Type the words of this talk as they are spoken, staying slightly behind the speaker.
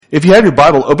If you have your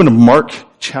Bible, open to Mark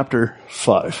chapter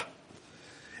 5.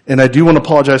 And I do want to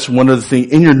apologize for one other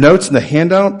thing. In your notes in the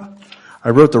handout, I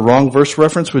wrote the wrong verse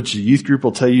reference, which the youth group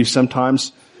will tell you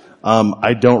sometimes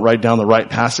I don't write down the right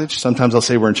passage. Sometimes I'll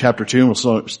say we're in chapter 2 and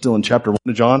we're still in chapter 1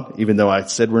 of John, even though I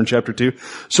said we're in chapter 2.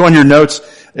 So on your notes,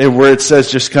 where it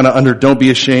says just kind of under, don't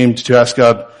be ashamed to ask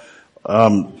God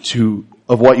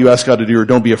of what you ask God to do, or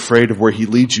don't be afraid of where He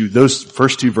leads you. Those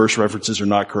first two verse references are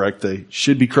not correct. They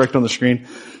should be correct on the screen.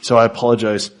 So I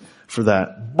apologize for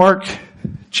that. Mark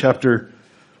chapter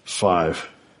 5.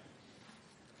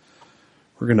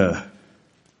 We're going to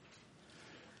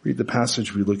read the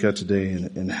passage we look at today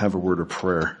and have a word of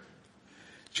prayer.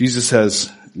 Jesus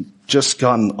has just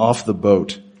gotten off the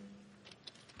boat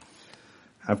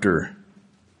after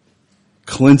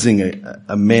cleansing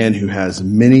a man who has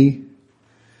many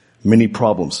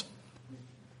problems.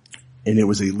 And it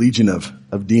was a legion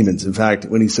of demons. In fact,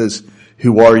 when He says,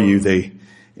 "Who are you?" they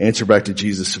answer back to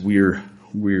Jesus, we're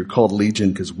called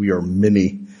legion because we are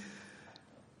many.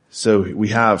 So we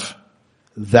have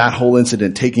that whole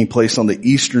incident taking place on the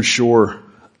eastern shore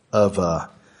of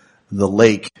the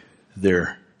lake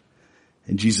there.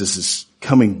 And Jesus is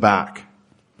coming back,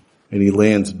 and He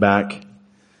lands back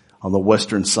on the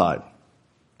western side,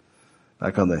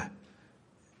 back on the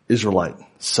Israelite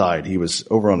side. He was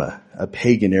over on a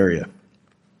pagan area.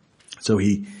 So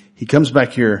he comes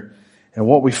back here, and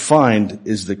what we find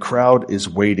is the crowd is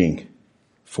waiting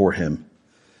for Him.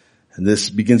 And this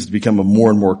begins to become a more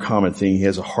and more common thing. He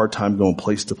has a hard time going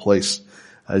place to place,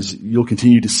 as you'll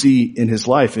continue to see in his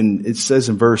life. And it says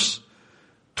in verse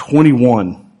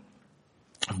 21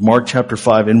 of Mark chapter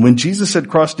 5, "And when Jesus had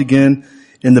crossed again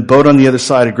in the boat on the other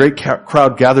side, a great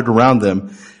crowd gathered around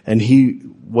them, and He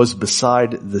was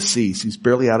beside the sea." So He's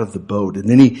barely out of the boat. And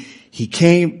then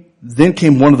then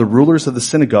came one of the rulers of the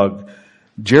synagogue,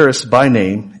 Jairus by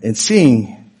name, and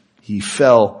seeing, he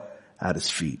fell at His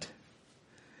feet.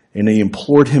 And he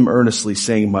implored Him earnestly,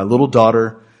 saying, "My little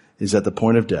daughter is at the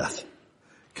point of death.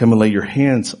 Come and lay your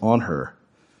hands on her,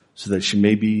 so that she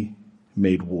may be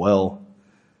made well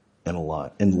and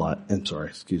live."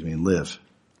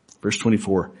 Verse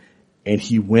 24, "And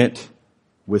He went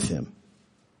with Him.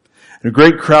 And a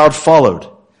great crowd followed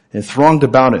and thronged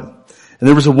about Him. And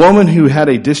there was a woman who had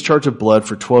a discharge of blood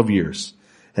for 12 years,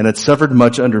 and had suffered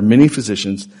much under many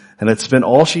physicians, and had spent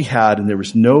all she had, and she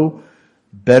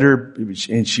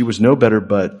was no better,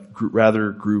 but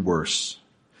rather grew worse.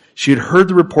 She had heard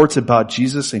the reports about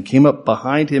Jesus, and came up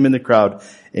behind Him in the crowd,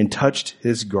 and touched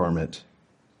His garment.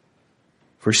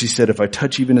 For she said, 'If I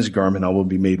touch even His garment, I will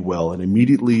be made well.' And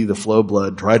immediately the flow of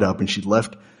blood dried up, and it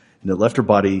left her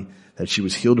body, that she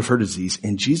was healed of her disease.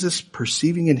 And Jesus,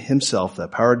 perceiving in Himself that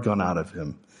power had gone out of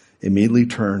Him, immediately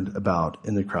turned about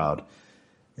in the crowd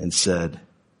and said,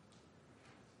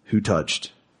 'Who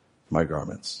touched my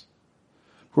garments?'"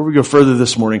 Before we go further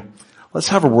this morning, let's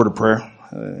have a word of prayer.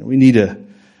 We need to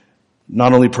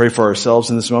not only pray for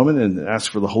ourselves in this moment and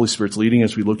ask for the Holy Spirit's leading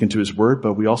as we look into His Word,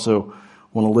 but we also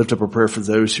want to lift up a prayer for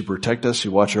those who protect us,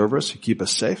 who watch over us, who keep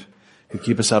us safe, who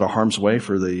keep us out of harm's way,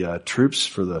 for the troops,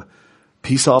 for the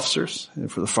peace officers,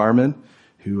 and for the firemen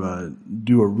who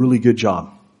do a really good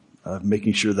job of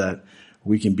making sure that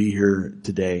we can be here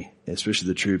today, especially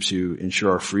the troops who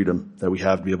ensure our freedom that we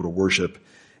have to be able to worship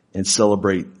and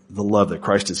celebrate the love that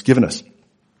Christ has given us.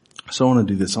 So I want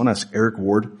to do this. I want to ask Eric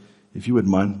Ward, if you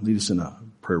wouldn't mind, lead us in a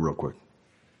prayer real quick.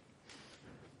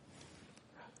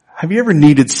 Have you ever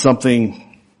needed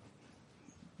something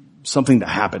to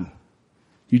happen?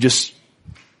 You just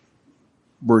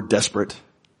were desperate,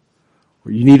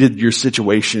 or you needed your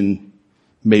situation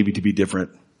maybe to be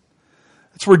different.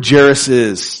 That's where Jairus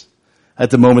is at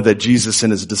the moment that Jesus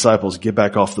and His disciples get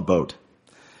back off the boat.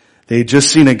 They had just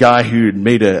seen a guy who had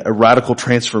made a radical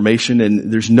transformation,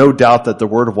 and there's no doubt that the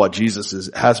word of what Jesus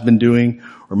has been doing,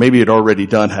 or maybe had already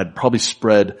done, had probably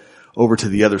spread over to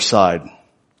the other side.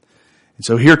 And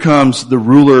so here comes the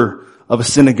ruler of a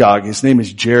synagogue. His name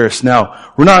is Jairus.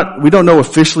 Now, we don't know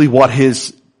officially what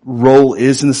his role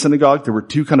is in the synagogue. There were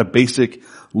two kind of basic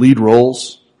lead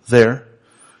roles there.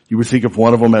 You would think of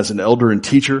one of them as an elder and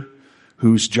teacher,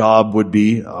 whose job would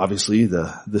be, obviously,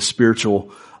 the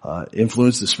spiritual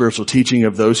influence, the spiritual teaching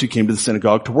of those who came to the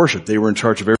synagogue to worship. They were in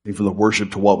charge of everything from the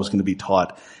worship to what was going to be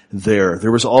taught there.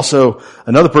 There was also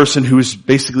another person who was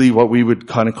basically what we would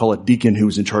kind of call a deacon, who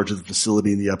was in charge of the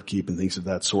facility and the upkeep and things of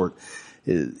that sort.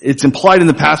 It's implied in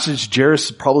the passage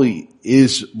Jairus probably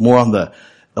is more on the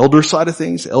elder side of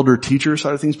things, elder teacher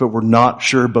side of things, but we're not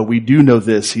sure. But we do know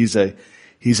this: he's an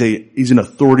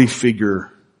authority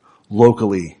figure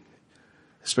locally,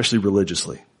 especially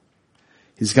religiously.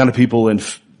 He's the kind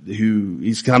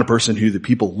of person who the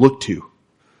people look to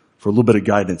for a little bit of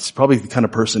guidance. Probably the kind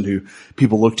of person who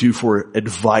people look to for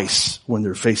advice when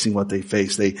they're facing what they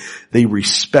face. They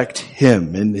respect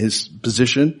him, and his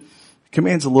position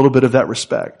commands a little bit of that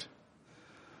respect.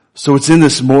 So it's in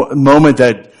this moment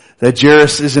that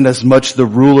Jairus isn't as much the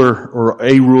ruler or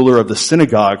a ruler of the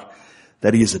synagogue,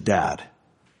 that he is a dad.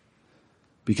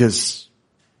 Because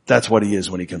that's what he is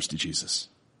when he comes to Jesus.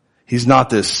 He's not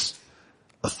this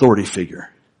authority figure.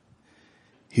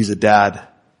 He's a dad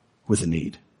with a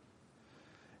need.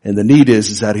 And the need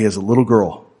is that he has a little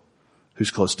girl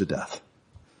who's close to death.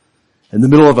 In the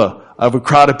middle of a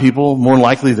crowd of people, more than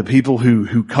likely the people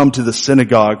who come to the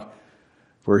synagogue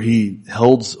where he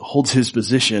holds his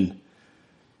position,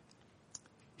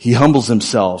 he humbles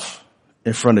himself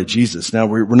in front of Jesus. Now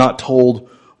we're not told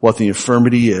what the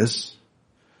infirmity is,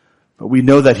 but we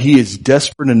know that he is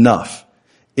desperate enough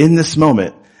in this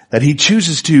moment that he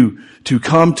chooses to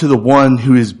come to the one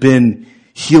who has been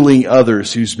healing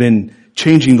others, who's been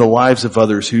changing the lives of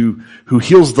others, who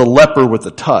heals the leper with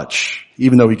a touch,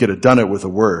 even though he could have done it with a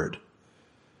word.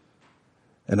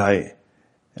 And I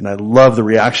love the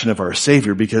reaction of our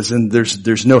Savior, because then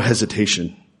there's no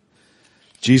hesitation.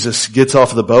 Jesus gets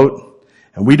off the boat,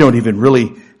 and we don't even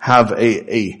really have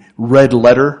a red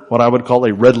letter, what I would call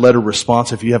a red letter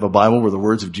response. If you have a Bible where the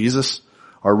words of Jesus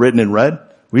are written in red,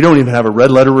 we don't even have a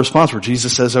red letter response where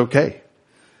Jesus says, okay.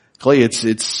 Clay, he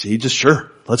just,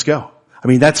 sure, let's go. I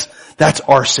mean, that's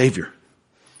our Savior.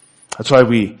 That's why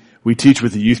we teach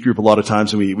with the youth group a lot of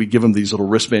times, and we give them these little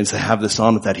wristbands that have this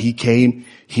on it, that he came,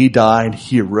 he died,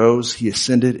 he arose, he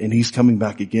ascended, and he's coming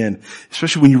back again.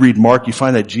 Especially when you read Mark, you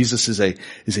find that Jesus is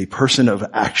a person of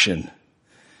action.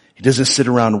 He doesn't sit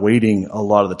around waiting a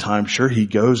lot of the time. Sure, he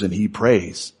goes and he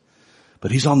prays,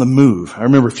 but he's on the move. I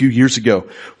remember a few years ago,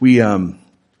 we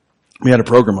had a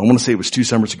program. I want to say it was 2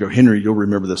 summers ago. Henry, you'll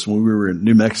remember this, when we were in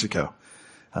New Mexico.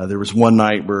 There was one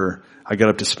night where I got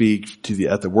up to speak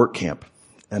at the work camp.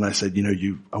 And I said,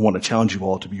 I want to challenge you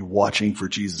all to be watching for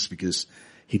Jesus, because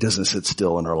he doesn't sit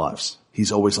still in our lives.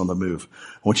 He's always on the move.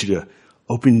 I want you to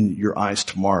open your eyes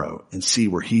tomorrow and see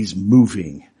where he's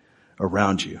moving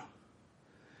around you.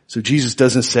 So Jesus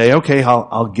doesn't say, okay,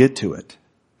 I'll get to it.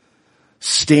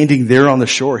 Standing there on the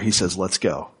shore, he says, let's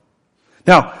go.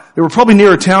 Now, they were probably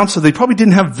near a town, so they probably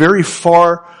didn't have very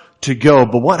far to go.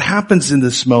 But what happens in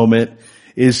this moment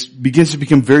begins to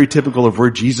become very typical of where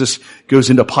Jesus goes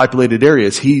into populated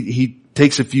areas. He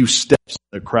takes a few steps,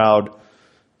 the crowd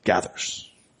gathers.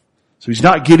 So he's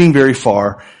not getting very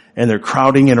far, and they're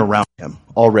crowding in around him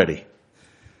already.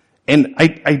 And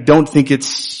I don't think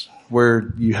it's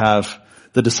where you have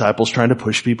the disciples trying to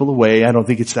push people away. I don't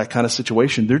think it's that kind of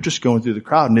situation. They're just going through the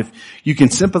crowd. And if you can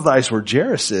sympathize where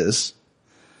Jairus is,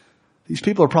 these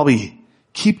people are probably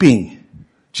keeping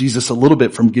Jesus a little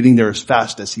bit from getting there as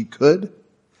fast as he could,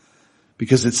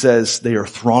 because it says they are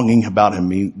thronging about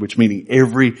him, which meaning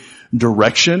every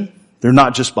direction. They're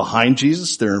not just behind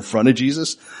Jesus, they're in front of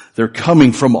Jesus. They're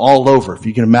coming from all over. If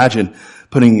you can imagine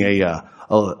putting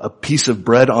a piece of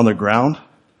bread on the ground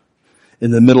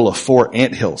in the middle of 4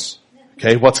 anthills.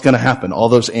 Okay, what's going to happen? All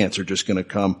those ants are just going to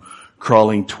come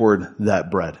crawling toward that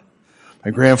bread.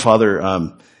 My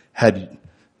grandfather had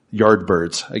yard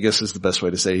birds, I guess is the best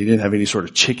way to say it. He didn't have any sort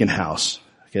of chicken house.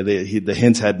 Okay, the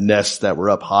hens had nests that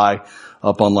were up high,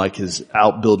 up on like his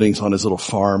outbuildings on his little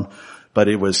farm. But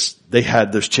they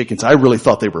had those chickens. I really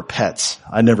thought they were pets.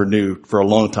 I never knew for a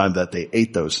long time that they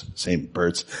ate those same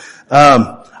birds.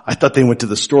 I thought they went to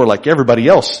the store like everybody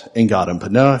else and got them.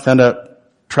 But no, I found out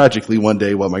tragically one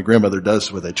day what my grandmother does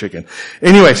with a chicken.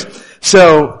 Anyways,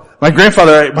 so my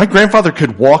grandfather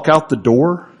could walk out the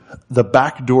door, the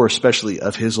back door especially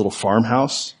of his little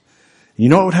farmhouse. You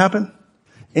know what would happen?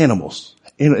 Animals.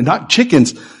 And not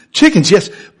chickens. Chickens, yes,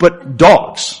 but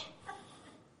dogs.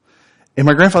 And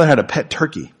my grandfather had a pet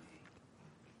turkey.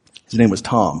 His name was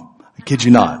Tom. I kid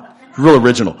you not. Real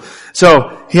original.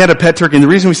 So he had a pet turkey. And the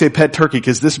reason we say pet turkey,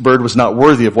 because this bird was not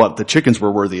worthy of what the chickens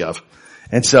were worthy of.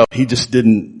 And so he just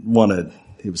didn't want to,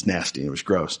 it was nasty. It was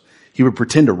gross. He would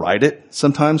pretend to ride it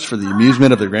sometimes for the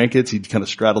amusement of the grandkids. He'd kind of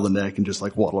straddle the neck and just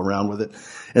like waddle around with it.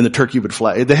 And the turkey would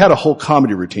fly. They had a whole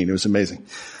comedy routine. It was amazing.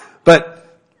 But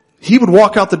he would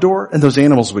walk out the door and those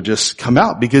animals would just come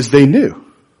out because they knew.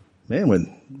 Man,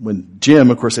 when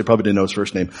Jim, of course they probably didn't know his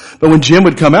first name, but when Jim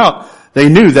would come out, they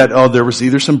knew that, there was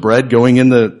either some bread going in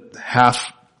the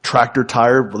half tractor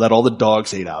tire that all the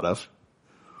dogs ate out of,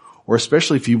 or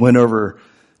especially if you went over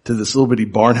to this little bitty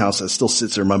barn house that still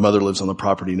sits there. My mother lives on the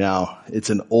property now. It's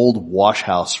an old wash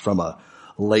house from a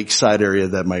lakeside area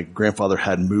that my grandfather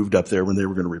had moved up there when they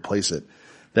were going to replace it.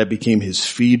 That became his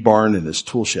feed barn and his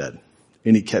tool shed.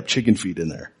 And he kept chicken feed in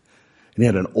there. And he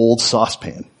had an old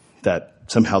saucepan that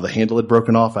somehow the handle had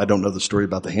broken off. I don't know the story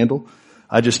about the handle.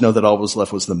 I just know that all was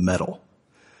left was the metal.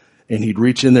 And he'd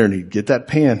reach in there and he'd get that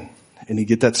pan and he'd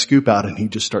get that scoop out and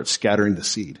he'd just start scattering the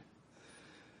seed.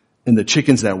 And the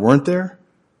chickens that weren't there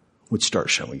would start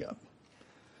showing up.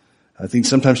 I think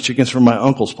sometimes chickens from my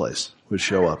uncle's place would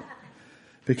show up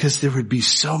because there would be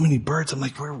so many birds. I'm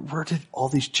like, where did all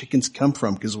these chickens come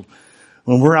from? Because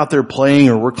when we're out there playing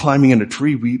or we're climbing in a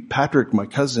tree, Patrick, my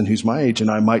cousin who's my age,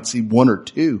 and I might see one or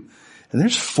two. And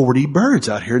there's 40 birds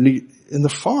out here in the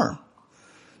farm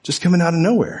just coming out of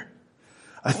nowhere.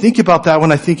 I think about that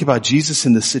when I think about Jesus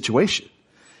in this situation.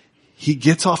 He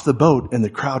gets off the boat and the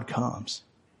crowd comes.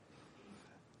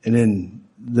 And in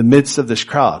the midst of this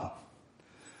crowd,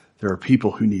 there are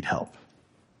people who need help.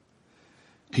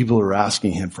 People who are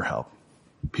asking him for help.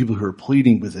 People who are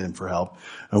pleading with him for help.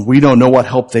 And we don't know what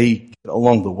help they get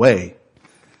along the way.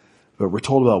 But we're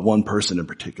told about one person in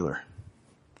particular.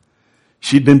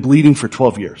 She'd been bleeding for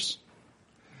 12 years.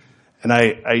 And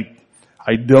I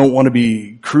don't want to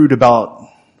be crude about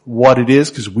what it is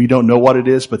because we don't know what it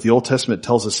is. But the Old Testament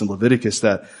tells us in Leviticus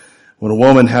that when a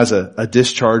woman has a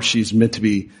discharge, she's meant to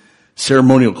be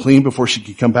ceremonial clean before she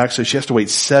can come back. So she has to wait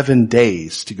 7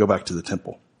 days to go back to the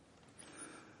temple.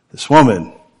 This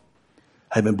woman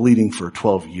had been bleeding for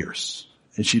 12 years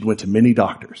and she'd went to many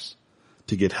doctors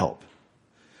to get help.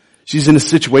 She's in a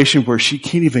situation where she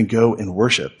can't even go and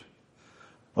worship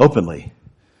openly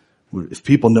if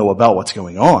people know about what's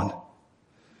going on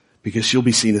because she'll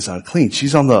be seen as unclean.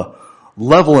 She's on the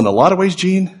level in a lot of ways,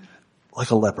 Gene,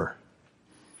 like a leper.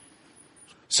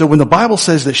 So when the Bible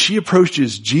says that she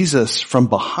approaches Jesus from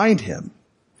behind him,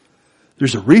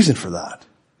 there's a reason for that.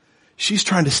 She's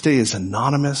trying to stay as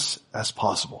anonymous as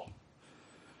possible.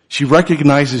 She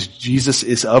recognizes Jesus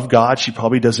is of God. She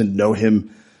probably doesn't know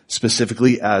him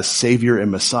specifically as Savior and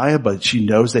Messiah, but she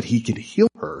knows that he can heal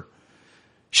her.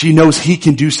 She knows he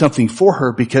can do something for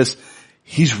her because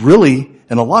he's really,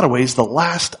 in a lot of ways, the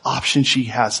last option she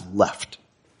has left.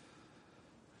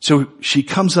 So she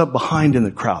comes up behind in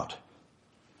the crowd.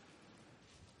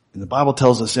 And the Bible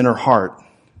tells us in her heart,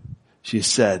 she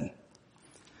said,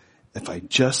 if I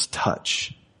just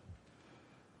touch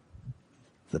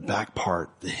the back part,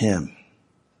 the hem,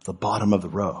 the bottom of the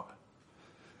robe,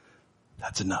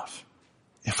 that's enough.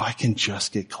 If I can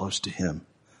just get close to him,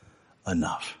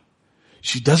 enough.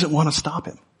 She doesn't want to stop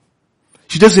him.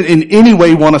 She doesn't in any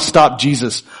way want to stop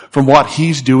Jesus from what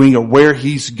he's doing or where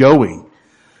he's going.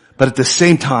 But at the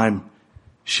same time,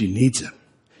 she needs him.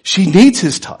 She needs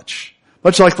his touch.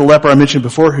 Much like the leper I mentioned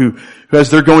before who as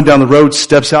they're going down the road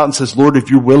steps out and says, Lord, if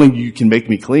you're willing, you can make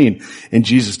me clean. And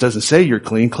Jesus doesn't say you're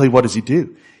clean. Clay, what does he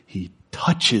do? He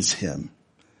touches him.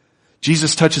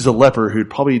 Jesus touches a leper who had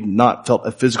probably not felt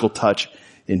a physical touch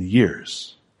in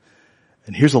years.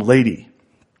 And here's a lady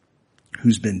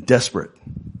who's been desperate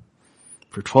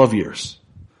for 12 years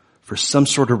for some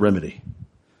sort of remedy,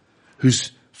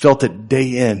 who's felt it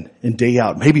day in and day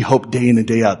out, maybe hope day in and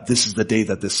day out, this is the day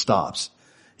that this stops.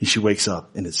 And she wakes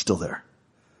up and it's still there.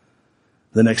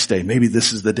 The next day, maybe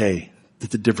this is the day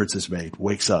that the difference is made.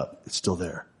 Wakes up, it's still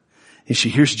there. And she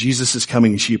hears Jesus is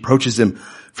coming and she approaches him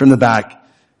from the back.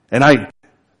 And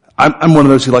I'm one of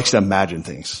those who likes to imagine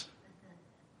things.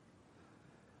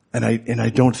 And I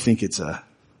don't think it's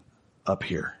up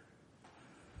here.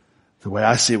 The way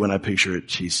I see it when I picture it,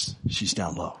 she's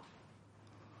down low.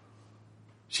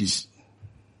 She's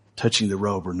touching the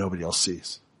robe where nobody else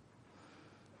sees.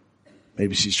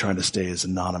 Maybe she's trying to stay as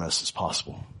anonymous as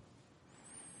possible.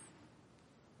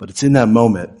 But it's in that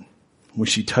moment when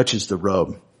she touches the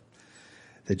robe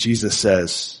that Jesus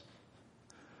says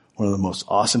one of the most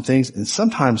awesome things. And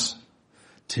sometimes,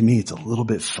 to me, it's a little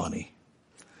bit funny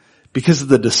because of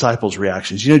the disciples'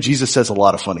 reactions. You know, Jesus says a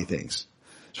lot of funny things,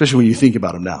 especially when you think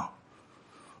about him now.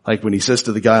 Like when he says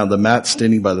to the guy on the mat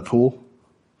standing by the pool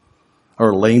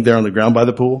or laying there on the ground by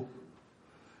the pool,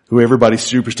 who everybody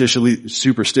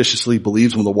superstitiously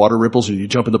believes when the water ripples and you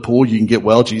jump in the pool, you can get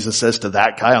well. Jesus says to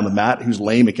that guy on the mat who's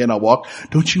lame and cannot walk,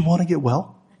 don't you want to get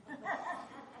well?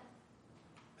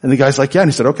 And the guy's like, yeah.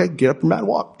 And he said, okay, get up your mat and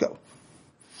walk, go.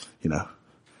 You know,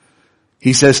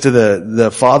 he says to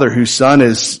the father whose son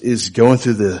is going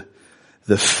through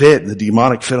the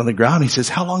demonic fit on the ground. He says,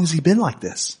 how long has he been like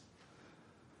this?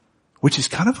 Which is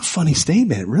kind of a funny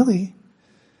statement, really,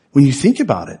 when you think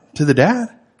about it, to the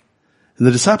dad. And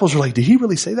the disciples are like, did he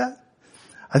really say that?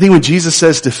 I think when Jesus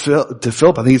says to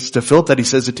Philip, I think it's to Philip that he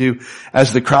says it to,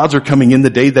 as the crowds are coming in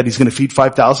the day that he's going to feed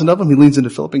 5,000 of them, he leans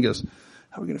into Philip and goes,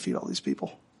 how are we going to feed all these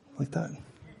people like that?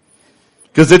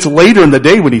 Because it's later in the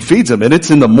day when he feeds them and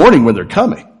it's in the morning when they're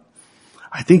coming.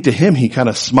 I think to him, he kind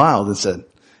of smiled and said,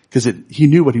 because he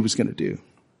knew what he was going to do.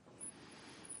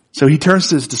 So he turns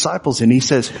to his disciples and he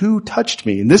says, who touched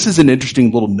me? And this is an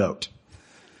interesting little note.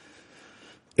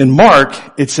 In Mark,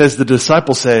 it says the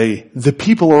disciples say, there's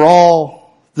people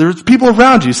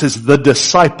around you. It says the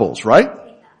disciples, right?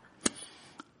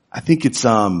 I think it's,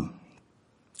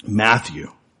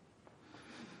 Matthew.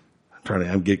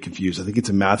 I'm getting confused. I think it's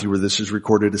in Matthew where this is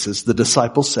recorded. It says, the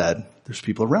disciples said, there's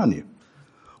people around you.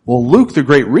 Well, Luke, the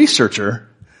great researcher,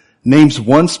 names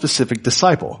one specific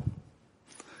disciple,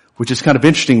 which is kind of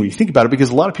interesting when you think about it, because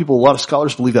a lot of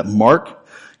scholars believe that Mark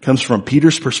comes from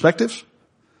Peter's perspective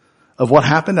of what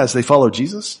happened as they followed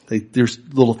Jesus. There's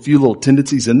few little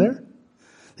tendencies in there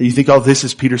that you think, oh, this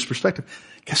is Peter's perspective.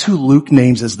 Guess who Luke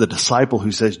names as the disciple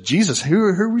who says, Jesus, who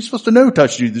are we supposed to know who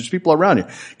touched you? There's people around you.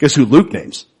 Guess who Luke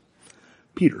names?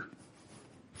 Peter.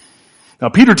 Now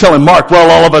Peter telling Mark, well,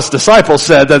 all of us disciples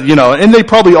said that, and they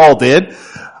probably all did,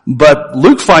 but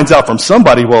Luke finds out from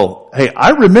somebody, well, hey,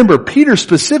 I remember Peter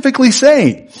specifically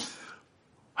saying,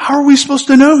 how are we supposed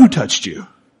to know who touched you?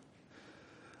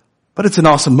 But it's an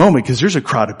awesome moment because there's a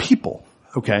crowd of people,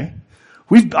 okay?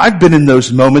 I've been in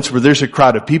those moments where there's a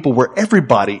crowd of people where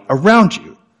everybody around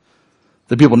you,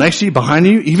 the people next to you, behind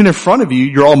you, even in front of you,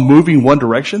 you're all moving one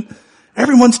direction.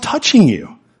 Everyone's touching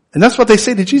you. And that's what they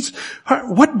say to Jesus.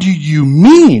 What do you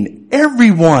mean?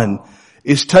 Everyone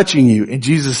is touching you. And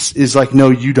Jesus is like, no,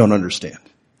 you don't understand.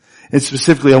 And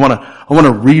specifically, I want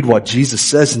to read what Jesus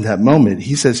says in that moment.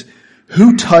 He says,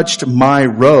 who touched my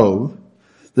robe?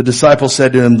 The disciples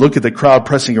said to him, look at the crowd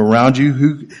pressing around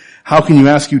you. How can you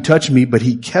ask who touched me? But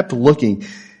he kept looking.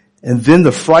 And then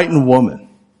the frightened woman,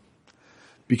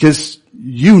 because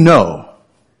you know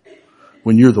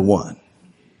when you're the one.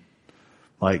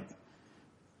 Like,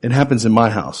 it happens in my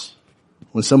house.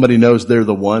 When somebody knows they're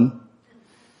the one,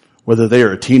 whether they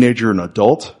are a teenager or an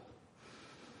adult,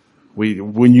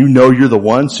 when you know you're the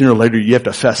one, sooner or later you have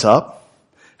to fess up.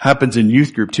 Happens in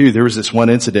youth group too. There was this one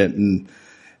incident,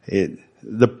 and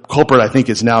the culprit I think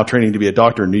is now training to be a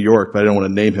doctor in New York, but I don't want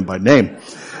to name him by name.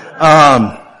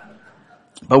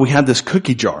 But we had this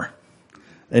cookie jar,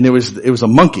 and it was a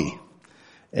monkey,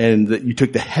 and you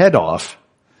took the head off,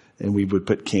 and we would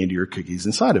put candy or cookies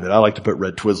inside of it. I like to put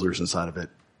red Twizzlers inside of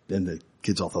it. And the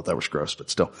kids all thought that was gross,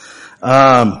 but still.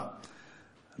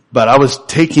 But I was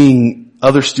taking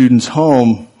other students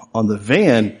home on the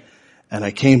van, and I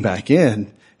came back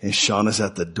in, and Shauna's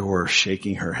at the door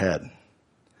shaking her head.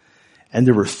 And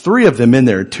there were 3 of them in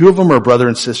there. 2 of them are brother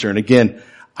and sister. And again,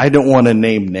 I don't want to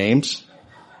name names,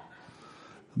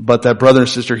 but that brother and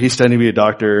sister, he's studying to be a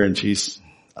doctor, and she's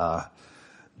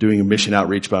doing a mission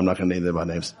outreach, but I'm not going to name them by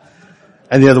names.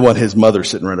 And the other one, his mother,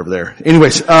 sitting right over there.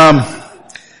 Anyways,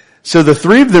 so the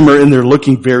 3 of them are in there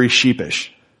looking very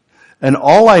sheepish. And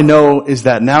all I know is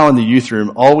that now in the youth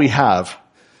room, all we have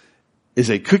is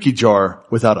a cookie jar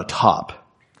without a top.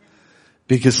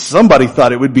 Because somebody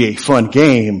thought it would be a fun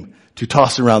game to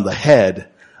toss around the head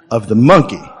of the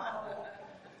monkey.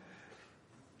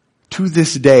 To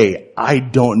this day, I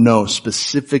don't know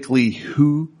specifically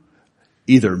who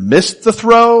either missed the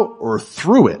throw or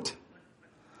threw it.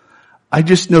 I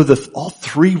just know that all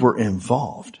 3 were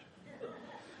involved.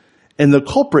 And the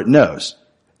culprit knows.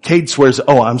 Cade swears,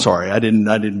 oh, I'm sorry, I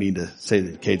didn't mean to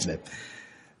say Cade's name.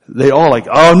 They all like,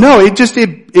 oh no,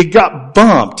 it got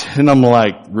bumped. And I'm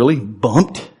like, really?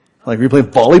 Bumped? Like, were you playing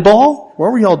volleyball?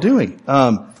 What were y'all doing?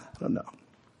 I don't know.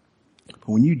 But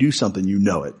when you do something, you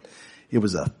know it.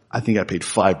 I think I paid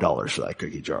 $5 for that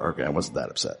cookie jar. Okay, I wasn't that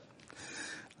upset.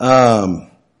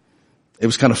 It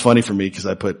was kind of funny for me because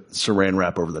I put saran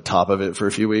wrap over the top of it for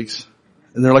a few weeks.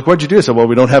 And they're like, what'd you do? I said, well,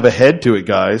 we don't have a head to it,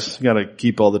 guys. You gotta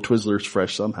keep all the Twizzlers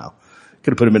fresh somehow.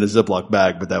 Could have put them in a Ziploc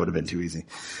bag, but that would have been too easy.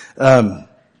 But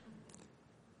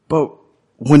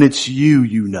when it's you,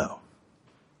 you know.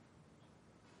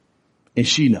 And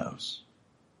she knows.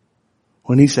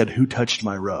 When he said, who touched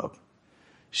my robe?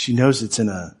 She knows it's in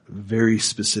a very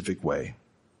specific way.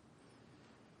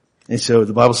 And so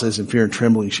the Bible says in fear and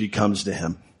trembling, she comes to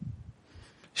him.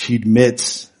 She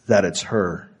admits that it's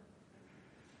her.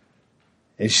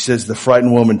 And she says, the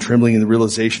frightened woman, trembling in the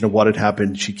realization of what had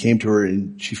happened, she came to her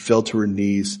and she fell to her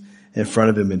knees in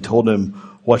front of him and told him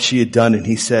what she had done. And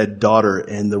he said, daughter,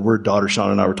 and the word daughter,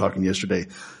 Sean and I were talking yesterday,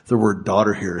 the word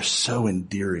daughter here is so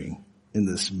endearing in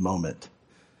this moment.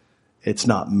 It's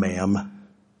not ma'am.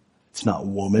 It's not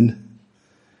woman.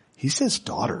 He says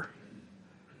daughter,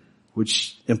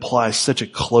 which implies such a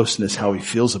closeness how he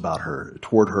feels about her,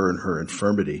 toward her and her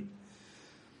infirmity.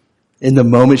 In the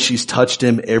moment she's touched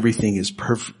him, everything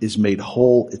is made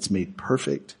whole. It's made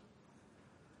perfect.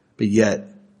 But yet,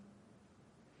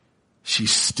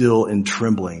 she's still in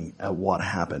trembling at what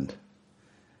happened.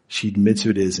 She admits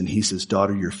who it is, and he says,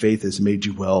 daughter, your faith has made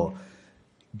you well.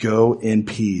 Go in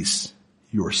peace.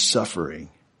 Your suffering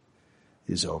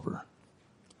is over.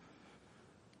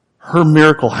 Her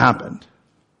miracle happened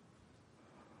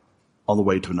on the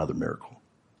way to another miracle.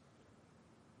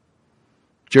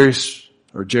 Jairus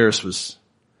was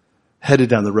headed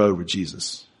down the road with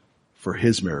Jesus for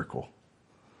his miracle.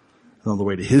 And on the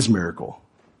way to his miracle,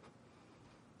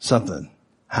 something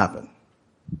happened.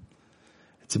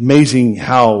 It's amazing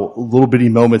how little bitty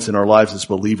moments in our lives as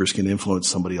believers can influence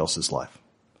somebody else's life.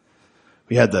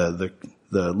 We had the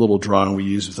little drawing we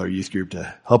used with our youth group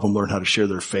to help them learn how to share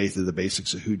their faith and the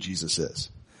basics of who Jesus is.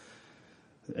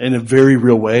 In a very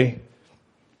real way,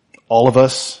 all of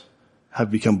us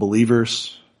have become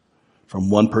believers from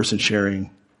one person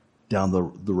sharing down the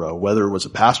row, whether it was a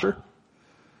pastor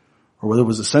or whether it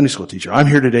was a Sunday school teacher. I'm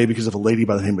here today because of a lady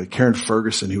by the name of Karen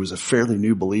Ferguson, who was a fairly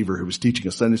new believer who was teaching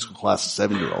a Sunday school class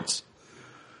of 7-year-olds,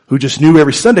 who just knew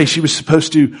every Sunday she was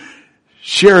supposed to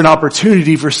share an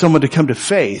opportunity for someone to come to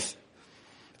faith.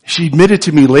 She admitted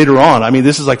to me later on, I mean,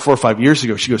 this is like 4 or 5 years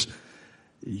ago, she goes,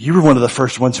 you were one of the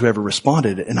first ones who ever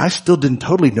responded, and I still didn't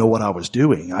totally know what I was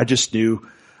doing. I just knew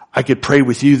I could pray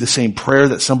with you the same prayer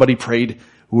that somebody prayed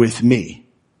with me.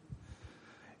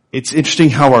 It's interesting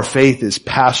how our faith is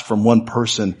passed from one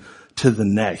person to the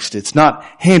next. It's not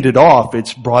handed off,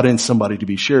 it's brought in somebody to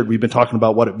be shared. We've been talking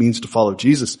about what it means to follow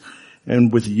Jesus,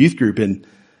 and with the youth group, and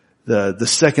the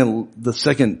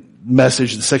second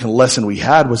message, the second lesson we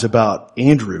had was about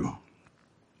Andrew.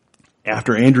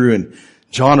 After Andrew and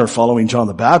John are following John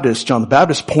the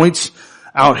Baptist points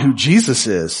out who Jesus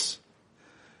is.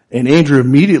 And Andrew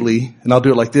immediately, and I'll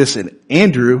do it like this, and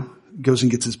Andrew goes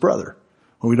and gets his brother.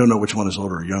 Well, we don't know which one is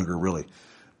older or younger, really.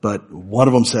 But one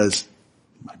of them says,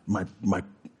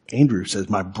 Andrew says,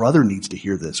 my brother needs to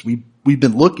hear this. We've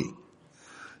been looking.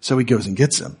 So he goes and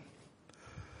gets him.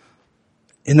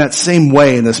 In that same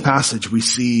way, in this passage, we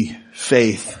see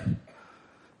faith,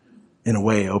 in a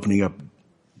way, opening up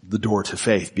the door to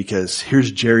faith, because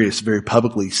here's Jairus very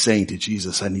publicly saying to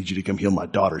Jesus, I need you to come heal my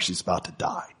daughter. She's about to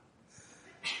die.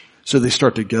 So they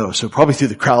start to go. So probably through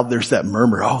the crowd, there's that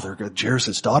murmur. Oh, they're going,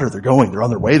 Jairus' daughter. They're going. They're on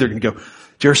their way. They're going to go.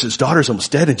 Jairus' daughter's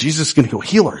almost dead, and Jesus is going to go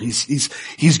heal her.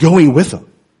 He's going with them.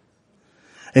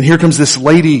 And here comes this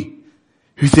lady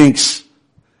who thinks,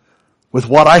 with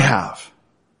what I have,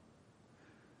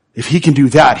 if he can do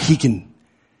that, he can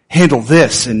handle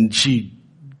this. And she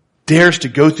dares to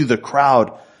go through the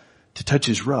crowd to touch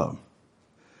his robe.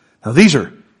 Now these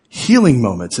are healing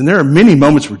moments, and there are many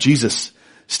moments where Jesus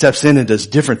steps in and does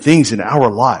different things in our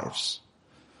lives.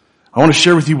 I want to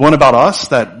share with you one about us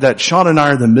that Sean and I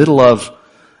are in the middle of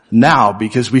now,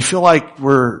 because we feel like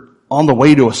we're on the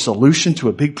way to a solution to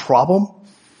a big problem,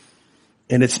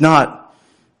 and it's not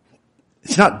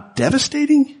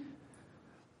devastating,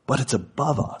 but it's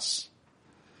above us.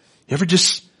 You ever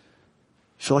just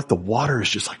feel like the water is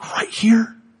just like right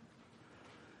here?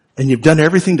 And you've done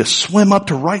everything to swim up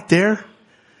to right there?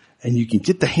 And you can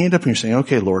get the hand up and you're saying,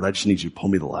 okay, Lord, I just need you to pull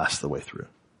me the last of the way through.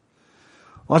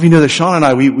 A lot of you know that Sean and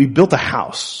I, we built a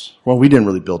house. Well, we didn't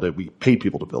really build it. We paid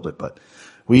people to build it, but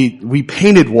we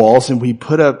painted walls and we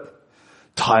put up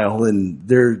tile, and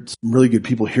there's some really good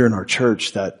people here in our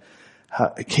church that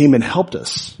came and helped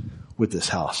us with this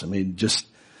house. I mean, just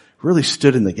really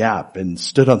stood in the gap and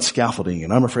stood on scaffolding,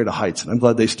 and I'm afraid of heights, and I'm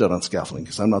glad they stood on scaffolding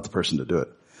because I'm not the person to do it,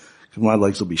 because my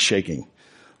legs will be shaking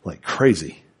like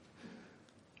crazy.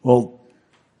 Well,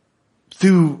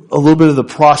 through a little bit of the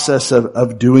process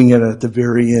of doing it at the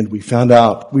very end, we found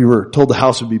out, we were told the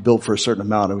house would be built for a certain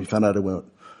amount, and we found out it went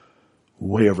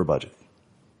way over budget.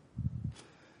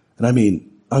 And I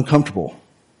mean, uncomfortable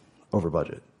over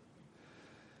budget.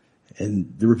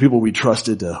 And there were people we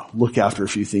trusted to look after a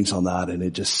few things on that, and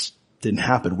it just didn't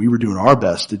happen. We were doing our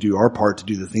best to do our part, to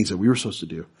do the things that we were supposed to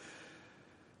do.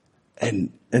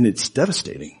 And it's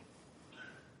devastating.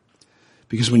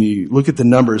 Because when you look at the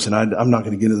numbers, and I'm not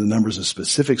going to get into the numbers of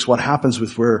specifics, what happens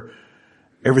with where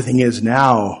everything is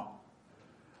now,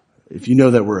 if you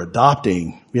know that we're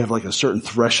adopting, we have like a certain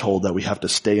threshold that we have to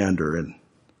stay under, and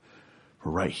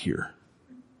we're right here.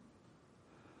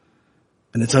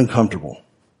 And it's uncomfortable.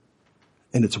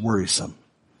 And it's worrisome.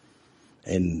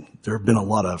 And there have been a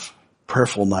lot of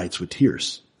prayerful nights with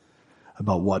tears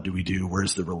about what do we do?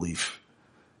 Where's the relief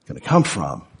going to come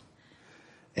from?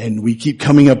 And we keep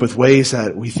coming up with ways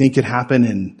that we think could happen.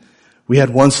 And we had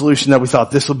one solution that we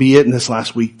thought this will be it. And this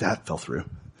last week that fell through.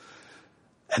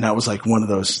 And that was like one of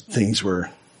those things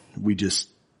where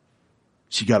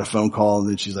she got a phone call, and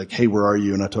then she's like, hey, where are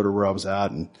you? And I told her where I was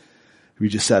at. And we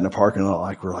just sat in a parking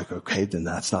lot we're like, okay, then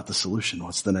that's not the solution.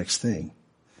 What's the next thing?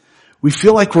 We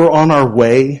feel like we're on our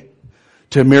way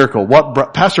to a miracle.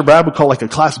 What Pastor Brad would call like a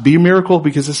Class B miracle,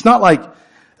 because it's not like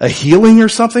a healing or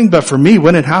something. But for me,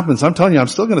 when it happens, I'm telling you, I'm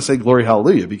still going to say glory,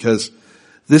 hallelujah, because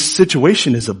this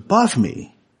situation is above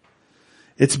me.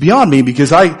 It's beyond me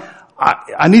because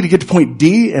I need to get to point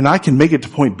D and I can make it to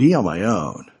point B on my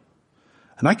own.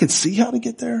 And I can see how to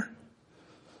get there.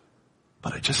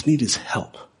 But I just need his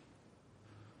help.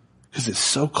 Because it's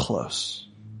so close.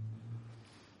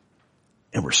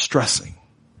 And we're stressing.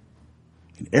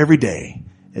 And every day,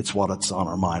 it's what's on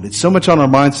our mind. It's so much on our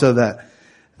mind so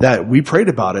that we prayed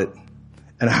about it.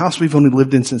 And a house we've only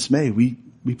lived in since May, we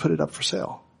put it up for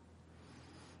sale.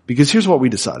 Because here's what we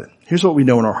decided. Here's what we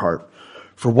know in our heart.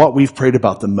 For what we've prayed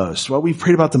about the most. What we've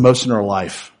prayed about the most in our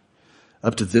life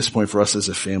up to this point for us as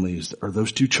a family are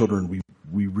those 2 children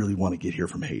we really want to get here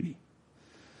from Haiti.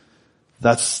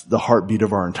 That's the heartbeat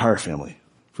of our entire family.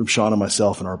 From Sean and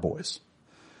myself and our boys.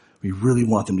 We really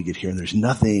want them to get here, and there's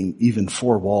nothing, even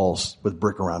 4 walls with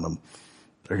brick around them,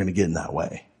 they're going to get in that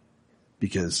way.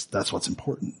 Because that's what's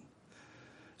important.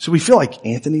 So we feel like,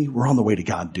 Anthony, we're on the way to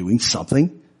God doing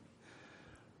something.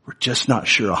 We're just not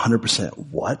sure 100%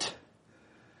 what.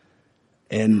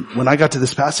 And when I got to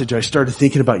this passage, I started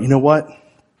thinking about, you know what?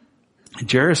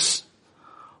 Jairus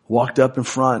walked up in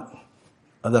front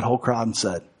of that whole crowd and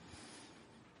said,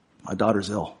 my daughter's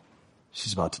ill.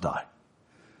 She's about to die.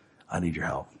 I need your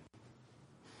help.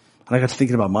 And I got to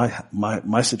thinking about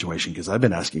my situation because I've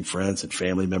been asking friends and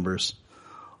family members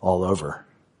all over.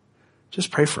 Just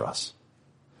pray for us.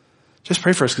 Just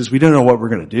pray for us because we don't know what we're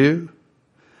going to do.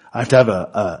 I have to have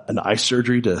an eye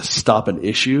surgery to stop an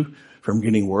issue from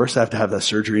getting worse. I have to have that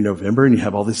surgery in November, and you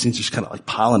have all these things just kind of like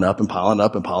piling up and piling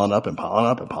up and piling up and piling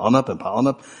up and piling up and piling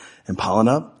up and piling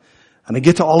up. And I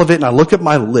get to all of it and I look at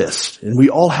my list, and we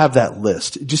all have that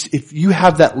list. Just if you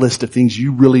have that list of things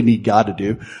you really need God to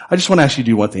do, I just want to ask you to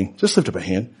do one thing. Just lift up a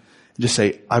hand and just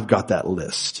say, I've got that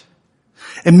list.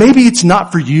 And maybe it's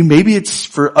not for you. Maybe it's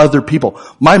for other people.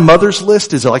 My mother's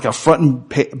list is like a front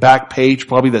and back page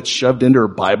probably that's shoved into her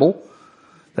Bible.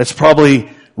 That's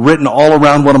probably written all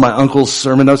around one of my uncle's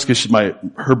sermon notes because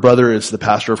her brother is the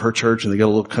pastor of her church, and they got a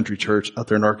little country church out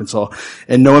there in Arkansas.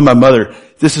 And knowing my mother,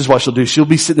 this is what she'll do. She'll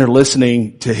be sitting there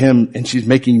listening to him, and she's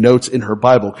making notes in her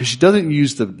Bible because she doesn't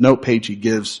use the note page he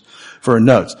gives for her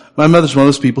notes. My mother's one of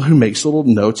those people who makes little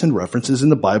notes and references in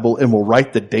the Bible and will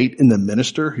write the date and the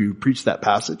minister who preached that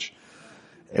passage.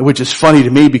 Which is funny to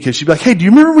me because she'd be like, hey, do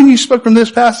you remember when you spoke from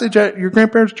this passage at your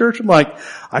grandparents' church? I'm like,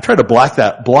 I try to block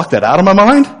that out of my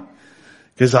mind.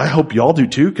 Because I hope y'all do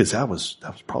too, because that was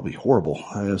probably horrible.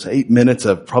 It was 8 minutes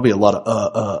of probably a lot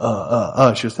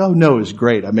of She goes, oh no, it was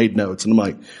great. I made notes. And I'm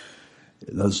like,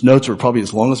 those notes were probably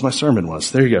as long as my sermon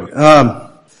was. There you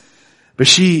go. But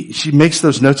she makes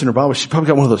those notes in her Bible. She probably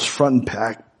got one of those front and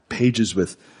back pages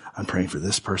with, I'm praying for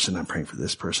this person, I'm praying for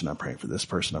this person, I'm praying for this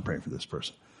person, I'm praying for this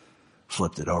person.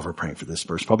 Flipped it over, praying for this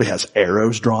person. Probably has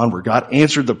arrows drawn where God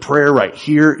answered the prayer right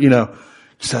here,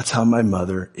 Because that's how my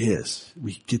mother is.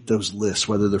 We get those lists,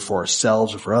 whether they're for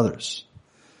ourselves or for others.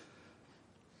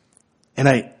 And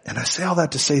I say all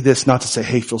that to say this, not to say,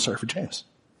 hey, feel sorry for James.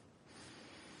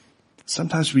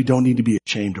 Sometimes we don't need to be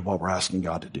ashamed of what we're asking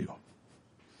God to do.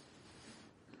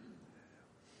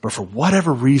 But for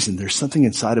whatever reason, there's something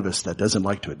inside of us that doesn't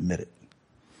like to admit it.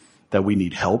 That we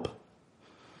need help.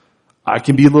 I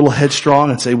can be a little headstrong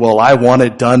and say, well, I want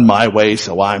it done my way,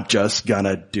 so I'm just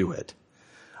gonna do it.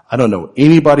 I don't know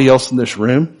anybody else in this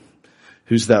room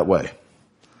who's that way.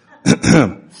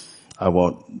 I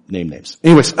won't name names.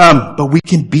 Anyways, but we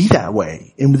can be that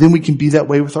way. And then we can be that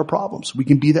way with our problems. We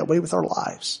can be that way with our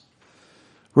lives.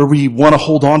 Where we want to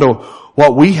hold on to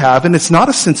what we have, and it's not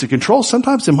a sense of control.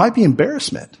 Sometimes it might be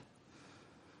embarrassment.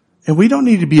 And we don't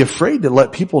need to be afraid to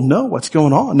let people know what's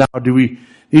going on. Now, do we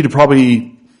need to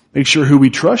probably make sure who we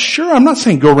trust? Sure, I'm not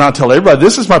saying go around and tell everybody,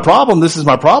 this is my problem, this is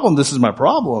my problem, this is my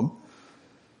problem.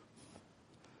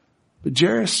 But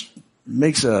Jairus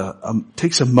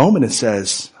takes a moment and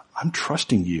says, I'm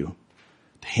trusting you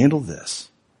to handle this.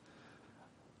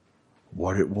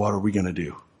 What are we going to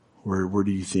do? Where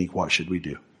do you think, what should we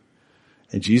do?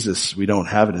 And Jesus, we don't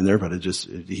have it in there, but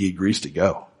he agrees to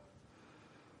go.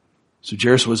 So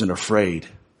Jairus wasn't afraid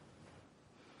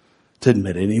to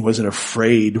admit it. And he wasn't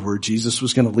afraid where Jesus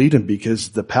was going to lead him, because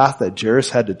the path that Jairus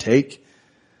had to take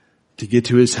to get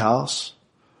to his house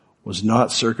was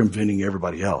not circumventing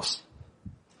everybody else.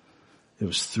 It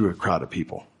was through a crowd of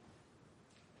people.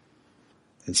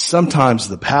 And sometimes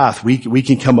the path, we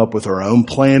can come up with our own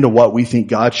plan to what we think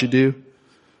God should do.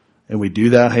 And we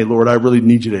do that. Hey, Lord, I really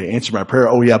need you to answer my prayer.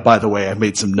 Oh yeah, by the way, I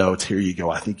made some notes. Here you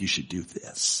go. I think you should do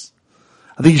this.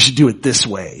 I think you should do it this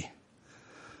way.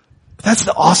 But that's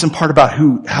the awesome part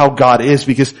about how God is,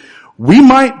 because we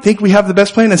might think we have the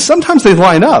best plan, and sometimes they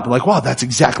line up. Like, wow, that's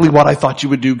exactly what I thought you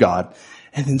would do, God.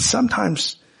 And then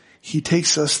sometimes he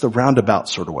takes us the roundabout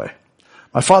sort of way.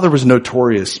 My father was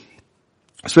notorious,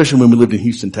 especially when we lived in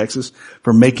Houston, Texas,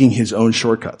 for making his own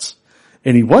shortcuts.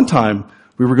 And one time,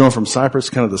 we were going from Cypress,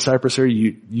 kind of the Cypress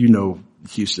area. You know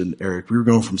Houston, Eric. We were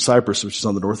going from Cypress, which is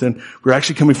on the north end. We were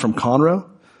actually coming from Conroe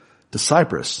to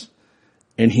Cypress.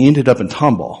 And he ended up in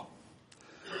Tomball.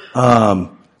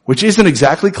 Which isn't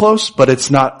exactly close, but it's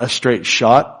not a straight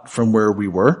shot from where we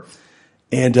were.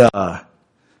 And,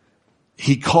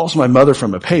 he calls my mother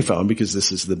from a payphone because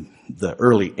this is the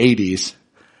early 80s.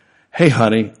 Hey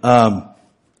honey,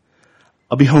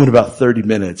 I'll be home in about 30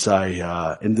 minutes.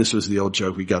 And this was the old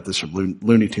joke. We got this from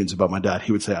Looney Tunes about my dad.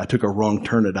 He would say, I took a wrong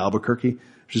turn at Albuquerque,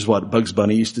 which is what Bugs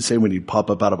Bunny used to say when he'd pop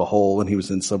up out of a hole and he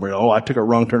was in somewhere. Oh, I took a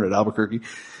wrong turn at Albuquerque.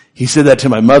 He said that to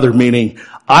my mother, meaning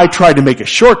I tried to make a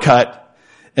shortcut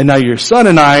and now your son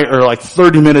and I are like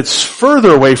 30 minutes further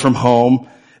away from home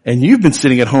and you've been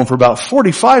sitting at home for about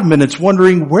 45 minutes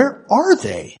wondering, where are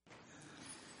they?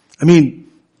 I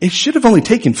mean, it should have only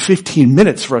taken 15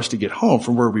 minutes for us to get home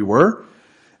from where we were.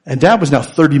 And Dad was now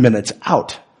 30 minutes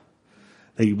out.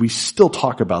 We still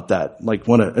talk about that. Like,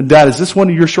 and Dad, is this one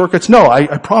of your shortcuts? No,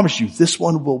 I promise you, this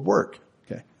one will work.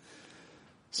 Okay.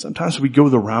 Sometimes we go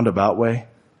the roundabout way.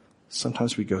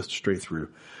 Sometimes we go straight through.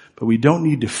 But we don't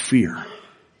need to fear.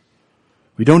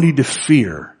 We don't need to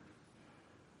fear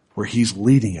where he's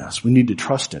leading us. We need to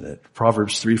trust in it.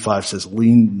 Proverbs 3:5 says,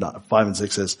 5 and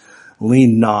 6 says,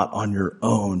 lean not on your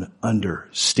own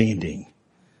understanding.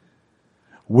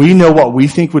 We know what we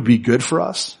think would be good for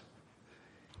us.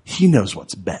 He knows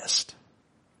what's best.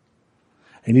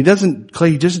 And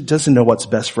Clay just doesn't know what's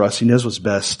best for us. He knows what's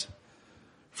best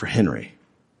for Henry.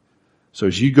 So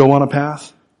as you go on a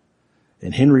path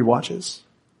and Henry watches,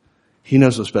 he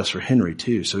knows what's best for Henry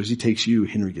too. So as he takes you,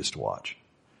 Henry gets to watch.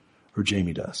 Or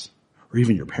Jamie does. Or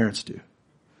even your parents do.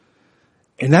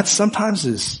 And that sometimes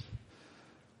is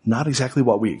not exactly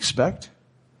what we expect.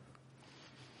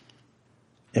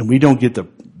 And we don't get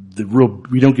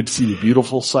we don't get to see the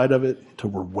beautiful side of it till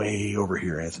we're way over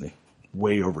here, Anthony.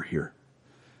 Way over here.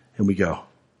 And we go,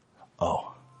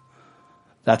 oh,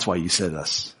 that's why you said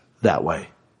us that way.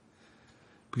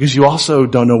 Because you also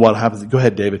don't know what happens. Go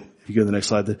ahead, David. If you go to the next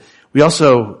slide. We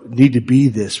also need to be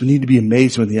this. We need to be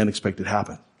amazed when the unexpected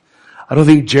happens. I don't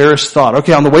think Jairus thought,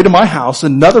 okay, on the way to my house,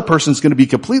 another person's going to be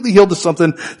completely healed of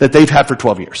something that they've had for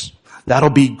 12 years. That'll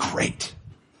be great.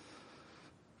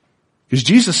 Because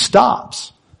Jesus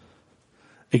stops,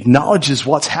 acknowledges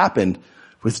what's happened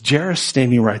with Jairus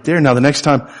standing right there. Now, the next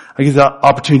time I get the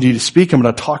opportunity to speak, I'm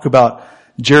going to talk about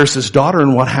Jairus' daughter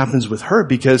and what happens with her,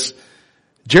 because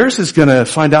Jairus is going to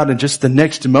find out in just the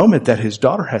next moment that his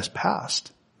daughter has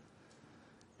passed.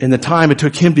 In the time it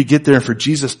took him to get there and for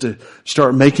Jesus to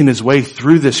start making his way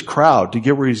through this crowd to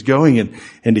get where he's going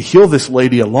and to heal this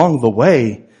lady along the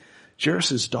way,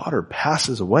 Jairus' daughter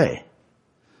passes away.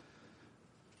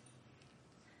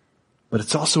 But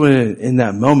it's also in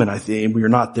that moment, I think, we're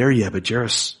not there yet, but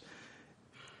Jairus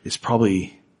is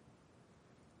probably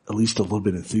at least a little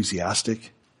bit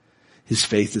enthusiastic. His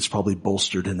faith is probably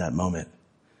bolstered in that moment.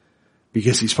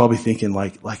 Because he's probably thinking,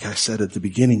 like I said at the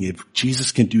beginning, if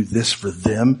Jesus can do this for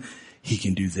them, he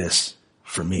can do this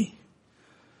for me.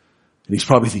 And he's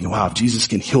probably thinking, wow, if Jesus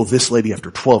can heal this lady after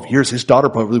 12 years, his daughter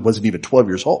probably wasn't even 12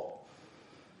 years old.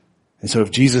 And so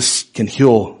if Jesus can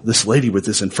heal this lady with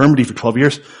this infirmity for 12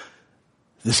 years,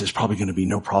 this is probably going to be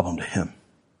no problem to him.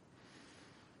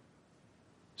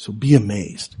 So be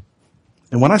amazed.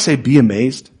 And when I say be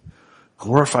amazed,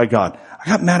 glorify God. I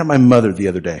got mad at my mother the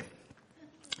other day.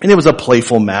 And it was a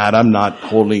playful mad. I'm not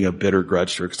holding a bitter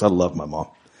grudge to her because I love my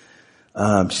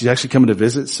mom. She's actually coming to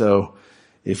visit. So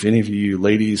if any of you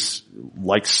ladies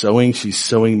like sewing,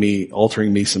 she's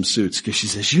altering me some suits because she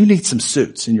says, you need some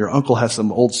suits and your uncle has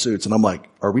some old suits. And I'm like,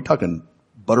 are we talking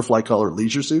butterfly color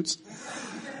leisure suits?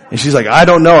 And she's like, I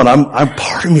don't know. And I'm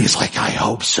part of me is like, I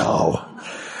hope so.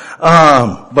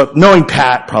 But knowing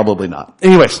Pat, probably not.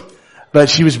 Anyways. But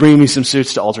she was bringing me some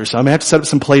suits to alter. So I may have to set up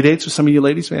some play dates with some of you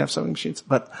ladies who may have sewing machines.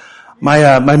 But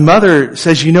my mother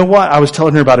says, you know what? I was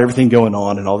telling her about everything going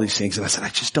on and all these things. And I said, I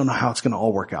just don't know how it's going to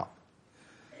all work out.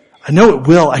 I know it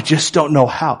will. I just don't know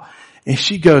how. And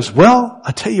she goes, well,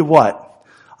 I'll tell you what.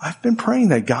 I've been praying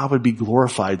that God would be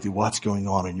glorified through what's going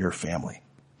on in your family.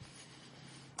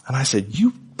 And I said,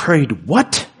 you prayed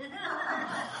what?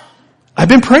 I've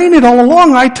been praying it all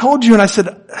along. I told you. And I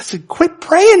said, quit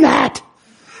praying that.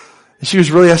 And she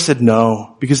was I said,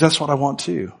 no, because that's what I want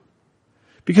too.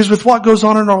 Because with what goes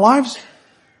on in our lives,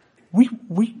 we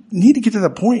need to get to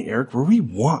that point, Eric, where we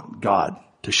want God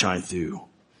to shine through.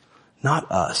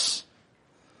 Not us.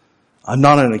 I'm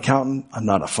not an accountant. I'm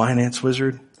not a finance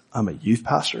wizard. I'm a youth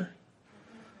pastor.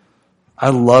 I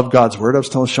love God's word. I was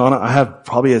telling Shauna, I have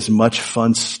probably as much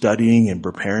fun studying and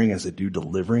preparing as I do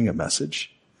delivering a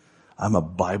message. I'm a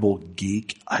Bible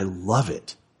geek. I love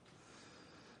it.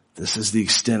 This is the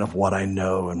extent of what I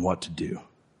know and what to do.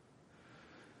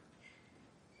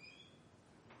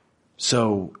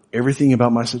 So everything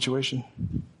about my situation,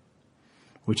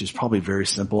 which is probably very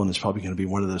simple and is probably going to be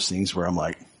one of those things where I'm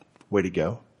like, way to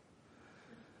go.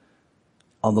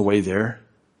 On the way there,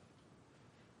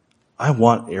 I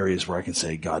want areas where I can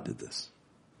say, God did this.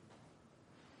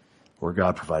 Or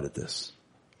God provided this.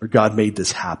 Or God made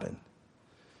this happen.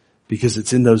 Because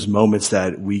it's in those moments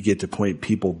that we get to point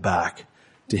people back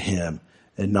to Him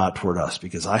and not toward us.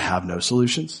 Because I have no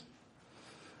solutions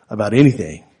about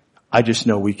anything. I just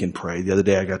know we can pray. The other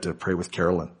day I got to pray with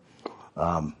Carolyn.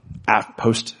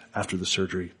 After the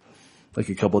surgery, like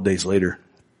a couple of days later.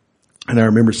 And I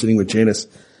remember sitting with Janice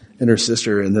and her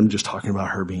sister and them just talking about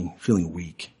her feeling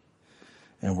weak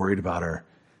and worried about her.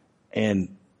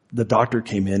 And the doctor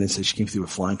came in and said she came through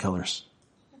with flying colors.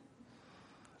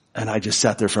 And I just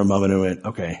sat there for a moment and went,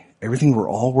 okay, everything we're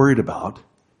all worried about.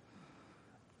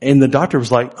 And the doctor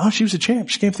was like, oh, she was a champ.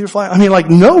 She came through flying. I mean, like,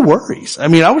 no worries. I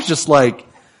mean, I was just like,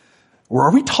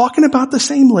 are we talking about the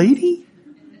same lady?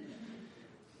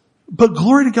 But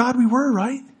glory to God we were,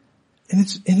 right?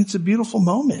 And it's a beautiful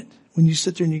moment when you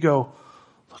sit there and you go,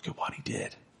 look at what He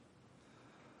did.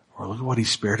 Or look at what He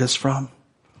spared us from.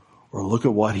 Or look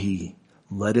at what He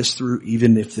led us through.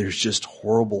 Even if there's just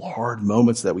horrible, hard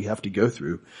moments that we have to go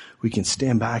through, we can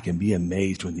stand back and be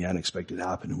amazed when the unexpected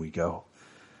happens and we go,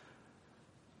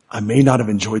 I may not have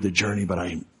enjoyed the journey, but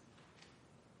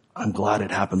I'm glad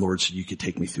it happened, Lord, so you could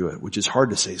take me through it, which is hard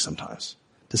to say sometimes.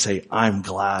 To say, I'm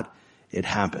glad it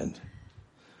happened.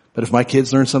 But if my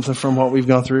kids learn something from what we've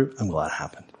gone through, I'm glad it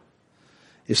happened.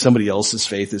 If somebody else's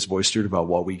faith is boisterous about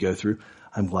what we go through,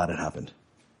 I'm glad it happened.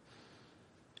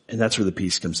 And that's where the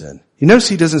peace comes in. You notice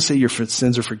He doesn't say your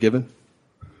sins are forgiven.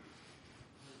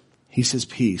 He says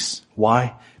peace.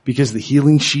 Why? Because the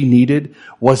healing she needed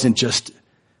wasn't just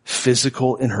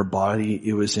physical in her body,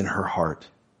 it was in her heart.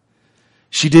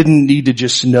 She didn't need to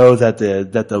just know that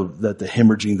the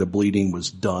hemorrhaging, the bleeding was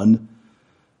done.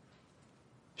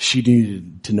 She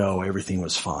needed to know everything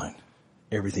was fine.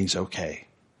 Everything's okay.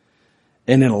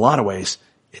 And in a lot of ways,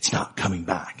 it's not coming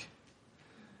back.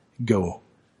 Go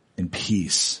in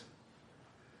peace.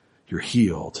 You're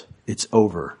healed. It's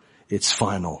over. It's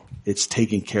final. It's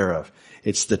taken care of.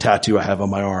 It's the tattoo I have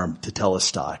on my arm,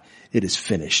 Tetelestai. It is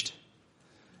finished.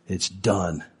 It's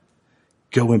done.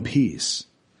 Go in peace.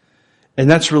 And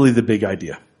that's really the big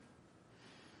idea.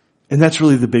 And that's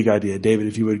really the big idea. David,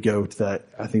 if you would go to that,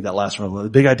 I think that last one. The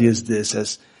big idea is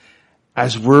this,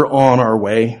 as we're on our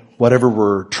way, whatever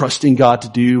we're trusting God to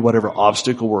do, whatever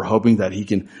obstacle we're hoping that He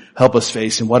can help us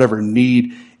face, and whatever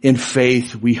need in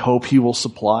faith we hope He will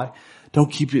supply, don't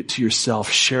keep it to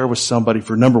yourself. Share with somebody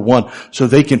for number one, so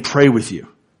they can pray with you.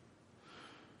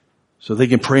 So they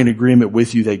can pray in agreement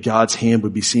with you that God's hand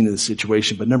would be seen in the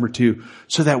situation. But number two,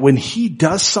 so that when He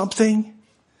does something,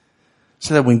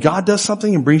 so that when God does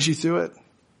something and brings you through it,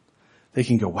 they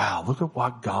can go, wow, look at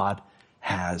what God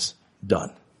has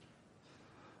done.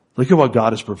 Look at what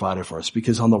God has provided for us.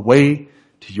 Because on the way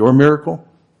to your miracle,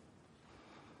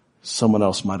 someone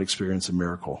else might experience a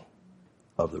miracle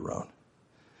of their own.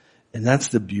 And that's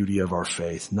the beauty of our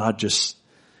faith. Not just,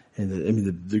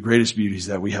 the greatest beauty is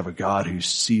that we have a God who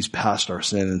sees past our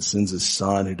sin and sends His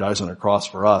Son, who dies on a cross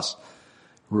for us,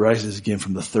 rises again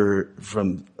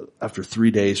after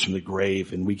 3 days from the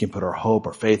grave, and we can put our hope,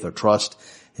 our faith, our trust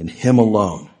in Him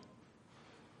alone.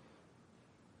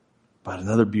 But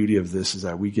another beauty of this is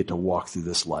that we get to walk through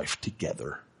this life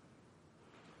together.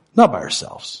 Not by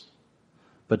ourselves,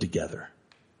 but together.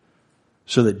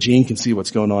 So that Gene can see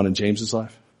what's going on in James's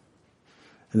life.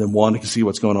 And then Wanda can see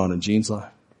what's going on in Gene's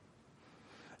life.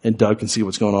 And Doug can see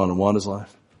what's going on in Wanda's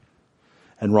life.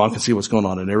 And Ron can see what's going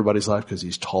on in everybody's life because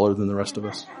he's taller than the rest of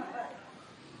us.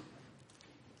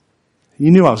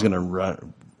 You knew I was going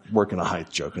to work in a height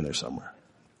joke in there somewhere.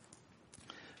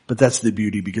 But that's the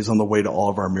beauty, because on the way to all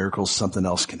of our miracles, something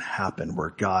else can happen where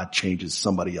God changes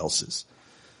somebody else's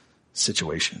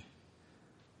situation.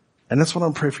 And that's what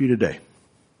I'm praying for you today.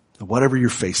 Whatever you're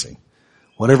facing,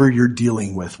 whatever you're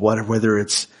dealing with, whether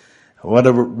it's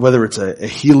a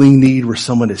healing need where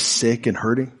someone is sick and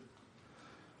hurting,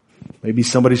 maybe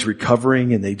somebody's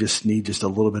recovering and they just need just a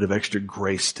little bit of extra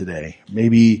grace today.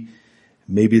 Maybe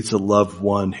it's a loved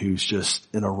one who's just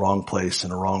in a wrong place,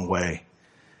 in a wrong way,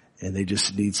 and they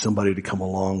just need somebody to come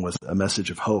along with a message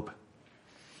of hope.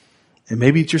 And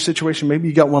maybe it's your situation. Maybe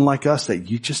you got one like us that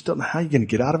you just don't know how you're going to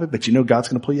get out of it, but you know God's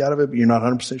going to pull you out of it, but you're not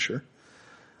 100% sure.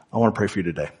 I want to pray for you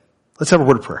today. Let's have a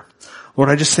word of prayer. Lord,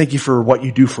 I just thank you for what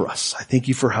you do for us. I thank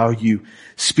you for how you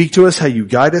speak to us, how you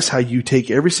guide us, how you take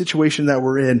every situation that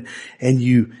we're in and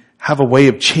you have a way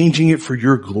of changing it for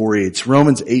your glory. It's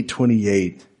Romans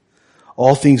 8:28.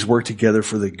 All things work together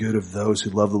for the good of those who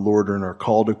love the Lord and are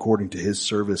called according to his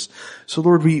service. So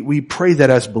Lord, we pray that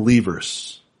as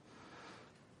believers,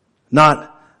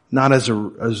 not as a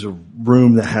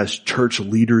room that has church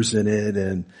leaders in it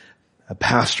and a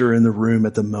pastor in the room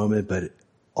at the moment, but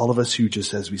all of us who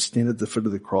just, as we stand at the foot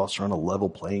of the cross, are on a level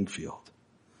playing field.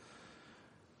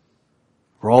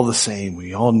 We're all the same.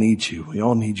 We all need you. We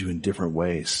all need you in different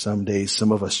ways. Some days,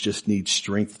 some of us just need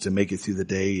strength to make it through the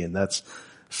day, and that's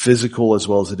physical as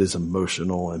well as it is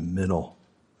emotional and mental.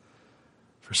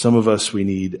 For some of us, we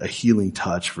need a healing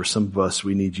touch. For some of us,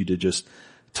 we need you to just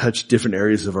touch different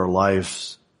areas of our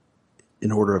lives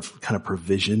in order of kind of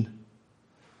provision.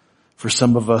 For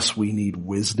some of us, we need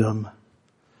wisdom.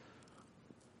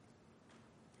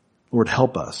 Lord,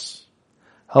 help us.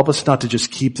 Help us not to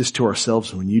just keep this to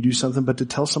ourselves when you do something, but to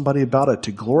tell somebody about it,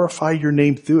 to glorify your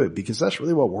name through it, because that's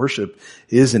really what worship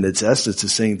is in its essence,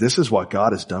 is saying, this is what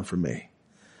God has done for me.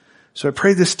 So I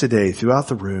pray this today throughout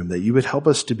the room, that you would help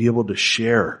us to be able to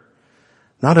share,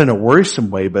 not in a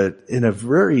worrisome way, but in a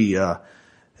very,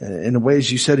 in a way,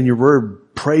 as you said in your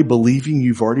word, pray believing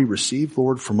you've already received,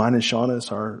 Lord, for mine and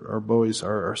Shauna's, our boys,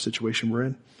 our situation we're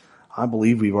in. I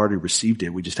believe we've already received it.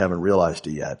 We just haven't realized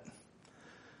it yet.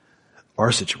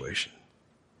 Our situation.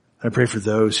 I pray for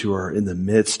those who are in the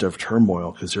midst of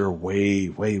turmoil, because there are way,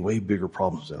 way, way bigger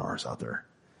problems than ours out there.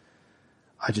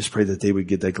 I just pray that they would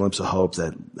get that glimpse of hope,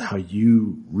 that how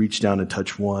you reach down and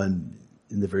touch one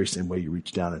in the very same way you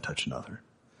reach down and touch another.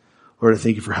 Lord, I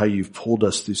thank you for how you've pulled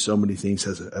us through so many things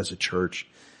as a church,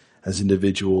 as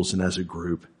individuals, and as a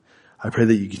group. I pray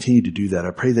that you continue to do that.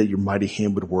 I pray that your mighty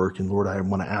hand would work. And Lord, I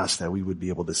want to ask that we would be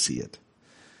able to see it.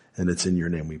 And it's in your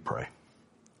name we pray.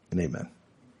 And amen.